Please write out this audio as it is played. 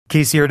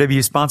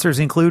KCRW sponsors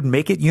include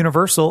Make It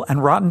Universal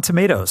and Rotten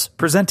Tomatoes,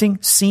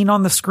 presenting Scene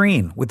on the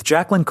Screen with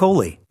Jacqueline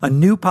Coley, a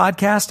new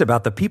podcast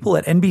about the people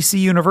at NBC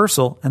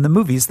Universal and the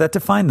movies that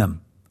define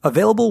them.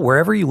 Available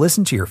wherever you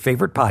listen to your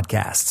favorite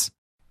podcasts.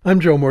 I'm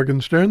Joe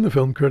Morgenstern, the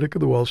film critic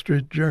of the Wall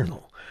Street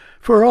Journal.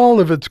 For all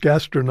of its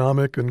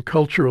gastronomic and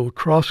cultural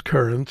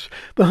crosscurrents,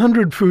 the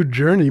 100-food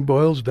journey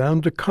boils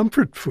down to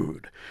comfort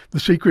food. The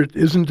secret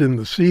isn't in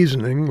the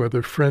seasoning,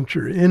 whether French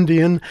or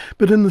Indian,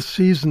 but in the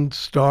seasoned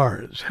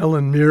stars,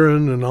 Helen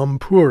Mirren and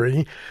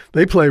Ampuri.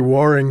 They play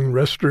warring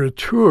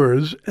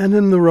restaurateurs, and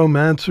in the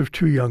romance of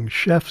two young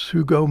chefs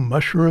who go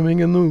mushrooming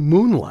in the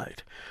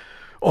moonlight.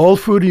 All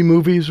foodie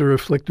movies are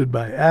afflicted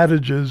by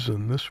adages,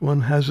 and this one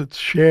has its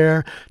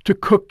share. To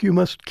cook you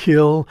must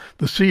kill,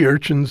 the sea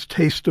urchin's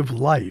taste of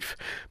life.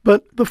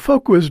 But the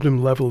folk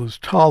wisdom level is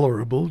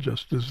tolerable,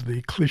 just as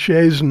the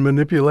cliches and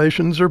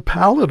manipulations are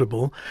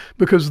palatable,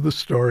 because the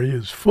story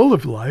is full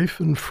of life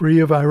and free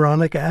of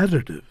ironic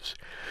additives.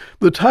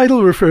 The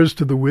title refers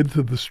to the width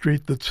of the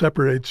street that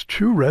separates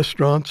two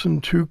restaurants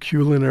and two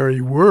culinary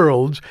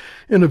worlds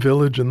in a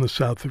village in the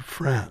south of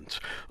France.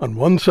 On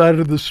one side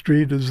of the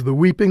street is the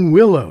Weeping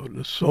Willow,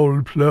 Le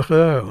Sol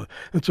Pleureur.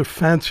 It's a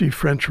fancy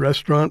French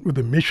restaurant with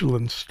a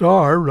Michelin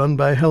star run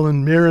by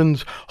Helen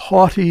Mirren's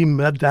haughty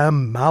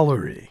Madame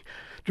Mallory.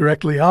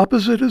 Directly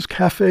opposite is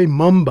Café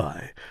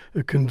Mumbai,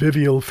 a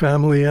convivial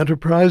family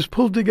enterprise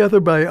pulled together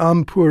by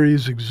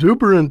Ampuri's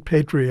exuberant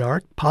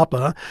patriarch,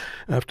 Papa,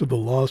 after the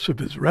loss of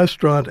his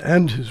restaurant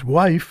and his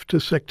wife to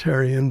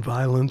sectarian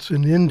violence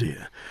in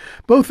India.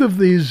 Both of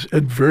these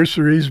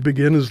adversaries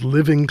begin as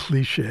living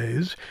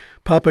cliches,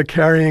 Papa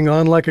carrying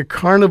on like a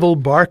carnival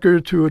barker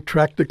to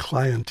attract a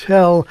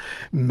clientele,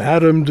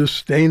 Madame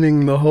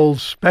disdaining the whole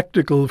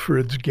spectacle for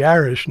its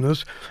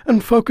garishness,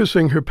 and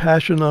focusing her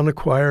passion on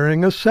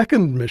acquiring a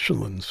second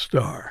Michelin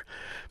star.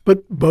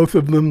 But both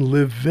of them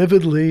live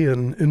vividly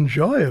and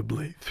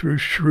enjoyably through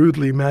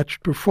shrewdly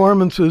matched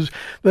performances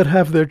that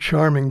have their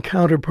charming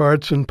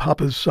counterparts in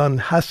Papa's son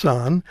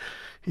Hassan.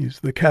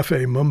 He's the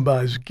Café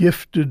Mumbai's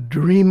gifted,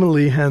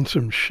 dreamily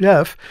handsome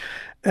chef,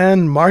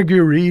 and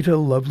Marguerite, a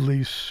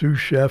lovely sous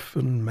chef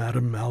and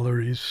Madame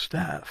Mallory's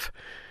staff.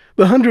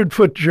 The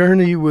 100-Foot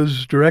Journey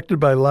was directed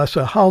by Lasse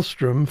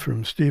Hallström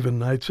from Stephen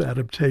Knight's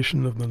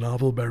adaptation of the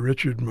novel by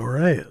Richard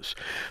Moraes.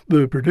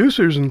 The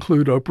producers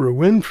include Oprah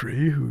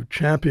Winfrey, who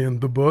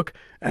championed the book,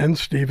 and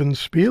Steven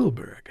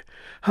Spielberg.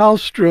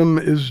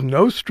 Hallström is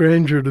no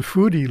stranger to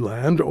foodie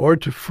land or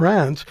to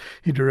France.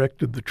 He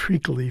directed the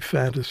treacly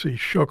fantasy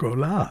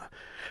Chocolat.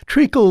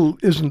 Treacle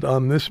isn't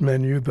on this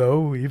menu,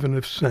 though, even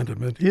if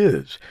sentiment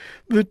is.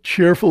 The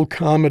cheerful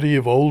comedy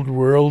of old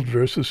world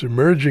versus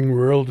emerging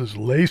world is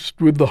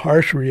laced with the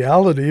harsh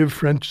reality of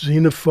French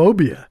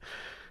xenophobia.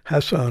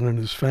 Hassan and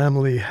his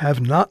family have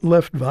not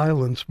left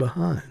violence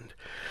behind.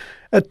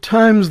 At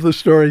times, the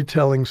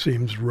storytelling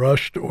seems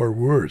rushed or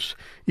worse.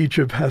 Each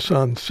of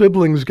Hassan's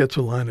siblings gets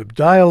a line of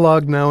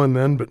dialogue now and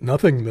then, but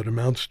nothing that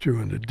amounts to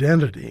an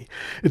identity.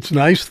 It's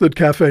nice that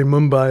Café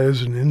Mumbai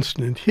is an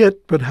instant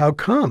hit, but how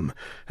come?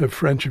 Have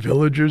French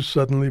villagers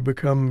suddenly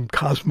become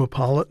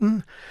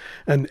cosmopolitan?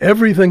 And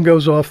everything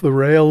goes off the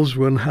rails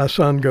when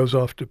Hassan goes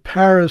off to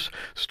Paris,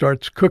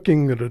 starts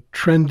cooking at a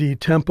trendy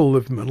temple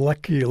of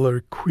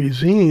molecular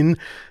cuisine,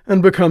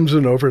 and becomes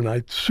an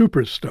overnight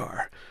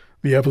superstar.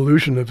 The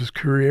evolution of his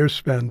career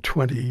spanned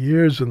 20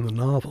 years in the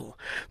novel.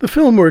 The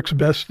film works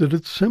best at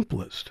its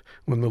simplest,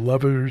 when the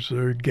lovers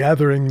are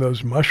gathering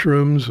those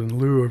mushrooms in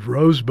lieu of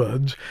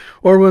rosebuds,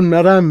 or when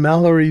Madame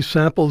Mallory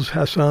samples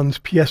Hassan's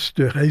pièce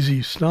de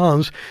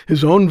résistance,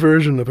 his own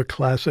version of a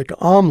classic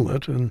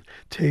omelette, and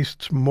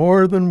tastes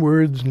more than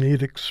words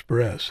need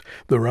express: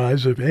 the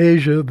rise of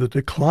Asia, the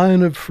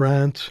decline of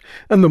France,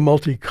 and the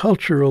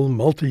multicultural,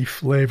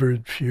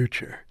 multi-flavored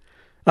future.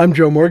 I'm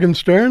Joe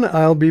Morgenstern.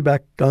 I'll be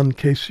back on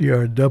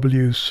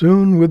KCRW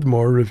soon with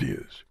more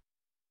reviews.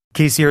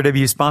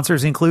 KCRW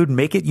sponsors include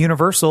Make It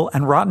Universal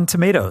and Rotten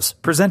Tomatoes,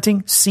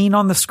 presenting Scene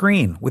on the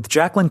Screen with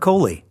Jacqueline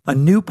Coley, a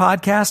new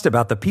podcast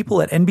about the people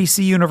at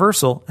NBC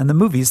Universal and the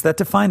movies that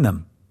define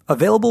them.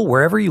 Available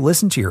wherever you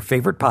listen to your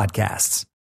favorite podcasts.